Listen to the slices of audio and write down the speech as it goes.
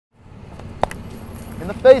In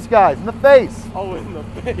the face, guys, in the face! Oh, in the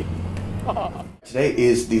face. Today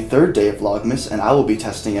is the third day of Vlogmas, and I will be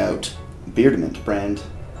testing out Beardament brand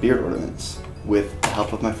beard ornaments with the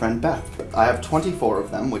help of my friend Beth. I have 24 of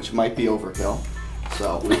them, which might be overkill.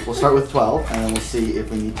 So we'll start with 12, and then we'll see if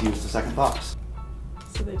we need to use the second box.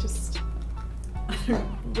 So they just...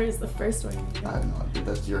 Where's the first one? I have no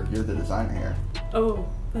idea. You're the designer here. Oh,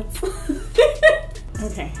 that's...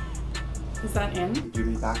 Okay. Is that in? Do you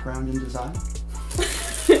have any background in design?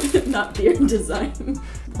 Not beard design.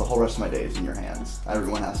 The whole rest of my day is in your hands.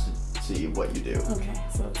 Everyone has to see what you do. Okay,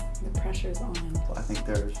 so the pressure's on. I think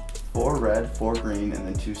there's 4 red, 4 green, and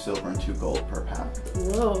then 2 silver and 2 gold per pack.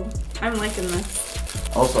 Whoa, I'm liking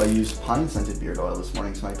this. Also, I used pine-scented beard oil this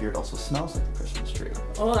morning, so my beard also smells like a Christmas tree.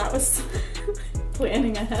 Oh, that was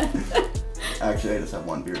planning ahead. Actually, I just have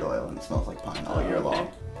one beard oil, and it smells like pine all year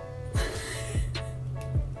long.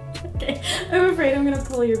 Okay, I'm afraid I'm gonna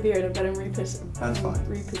pull your beard. I bet I'm repositioning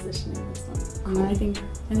this one. Cool. I think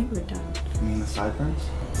we're done. You mean the sideburns?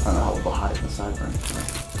 I don't know how we'll hide the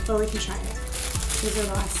sideburns. Oh, we can try it. These are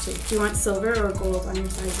the last 2. Do you want silver or gold on your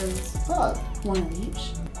sideburns? One of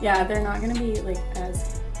each. Yeah, they're not gonna be like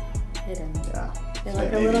as hidden. Yeah. They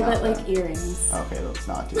look a little bit like earrings. Okay, let's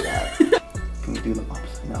not do that. Can we do them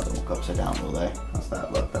upside? No, they won't go upside down, will they? How's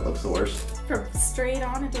that look? That looks the worst. From straight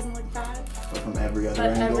on, it doesn't look bad. But from every other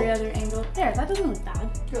angle? Every other angle. There, that doesn't look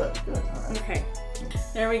bad. Good, good. All right. Okay.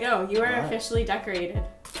 There we go. You are officially decorated.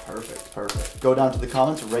 Perfect, perfect. Go down to the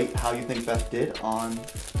comments, rate how you think Beth did on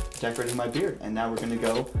decorating my beard. And now we're gonna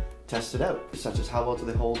go test it out, such as how well do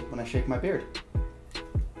they hold when I shake my beard.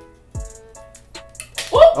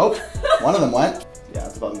 Oh, one of them went. Yeah,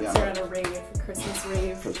 it's above and beyond. You're at a rave, a Christmas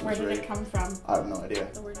rave. Where did it come from? I have no idea.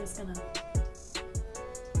 So we're just gonna...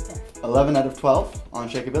 There. 11 out of 12 on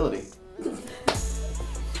shakeability.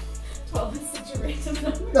 12 is such a random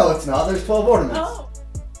number. No, it's not. There's 12 ornaments. Oh.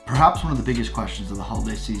 Perhaps one of the biggest questions of the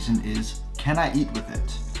holiday season is, can I eat with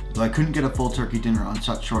it? Though I couldn't get a full turkey dinner on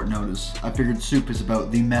such short notice, I figured soup is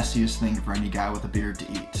about the messiest thing for any guy with a beard to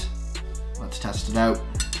eat. Let's test it out.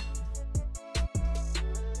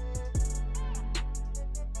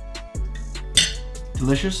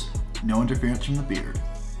 Delicious, no interference from the beard.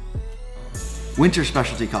 Winter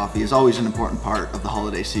specialty coffee is always an important part of the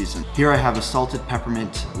holiday season. Here I have a salted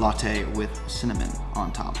peppermint latte with cinnamon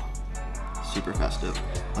on top. Super festive.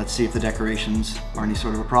 Let's see if the decorations are any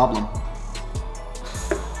sort of a problem.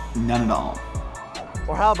 None at all.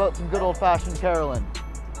 Or how about some good old-fashioned caroling?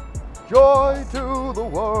 Joy to the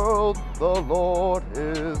world, the Lord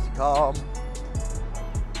is come.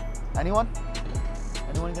 Anyone?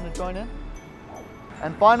 Anyone gonna join in?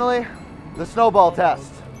 And finally, the snowball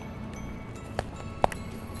test.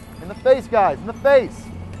 In the face, guys, in the face.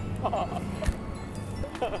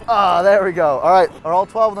 Ah, there we go. All right, are all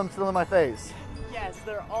 12 of them still in my face? Yes,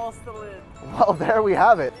 they're all still in. Well, there we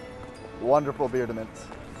have it. Wonderful Beardaments.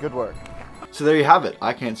 Good work. So there you have it.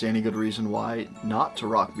 I can't see any good reason why not to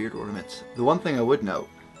rock beard ornaments. The one thing I would note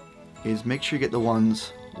is make sure you get the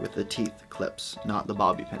ones with the teeth clips, not the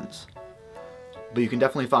bobby pins. But you can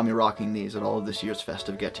definitely find me rocking these at all of this year's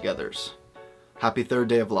festive get-togethers. Happy third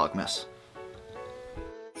day of Vlogmas.